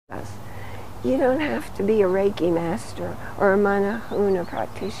You don't have to be a Reiki master or a Manahuna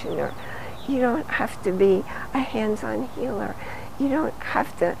practitioner. You don't have to be a hands-on healer. You don't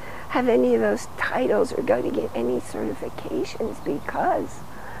have to have any of those titles or go to get any certifications, because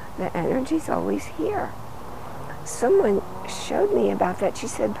the energy's always here. Someone showed me about that. She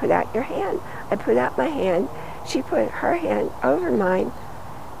said, put out your hand. I put out my hand. She put her hand over mine,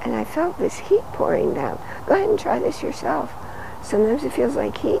 and I felt this heat pouring down. Go ahead and try this yourself. Sometimes it feels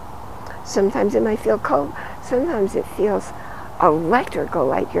like heat. Sometimes it might feel cold. Sometimes it feels electrical,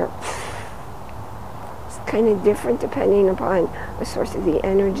 like you're... It's kind of different depending upon the source of the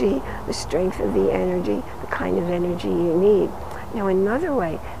energy, the strength of the energy, the kind of energy you need. Now, another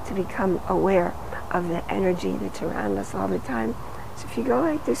way to become aware of the energy that's around us all the time is if you go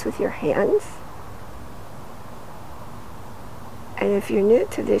like this with your hands. And if you're new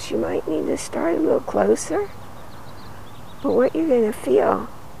to this, you might need to start a little closer. But what you're going to feel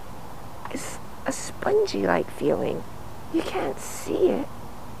is a spongy-like feeling. You can't see it,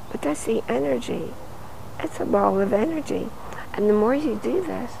 but that's the energy. It's a ball of energy. And the more you do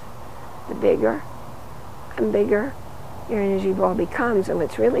this, the bigger and bigger your energy ball becomes. And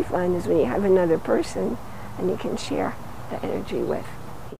what's really fun is when you have another person and you can share the energy with.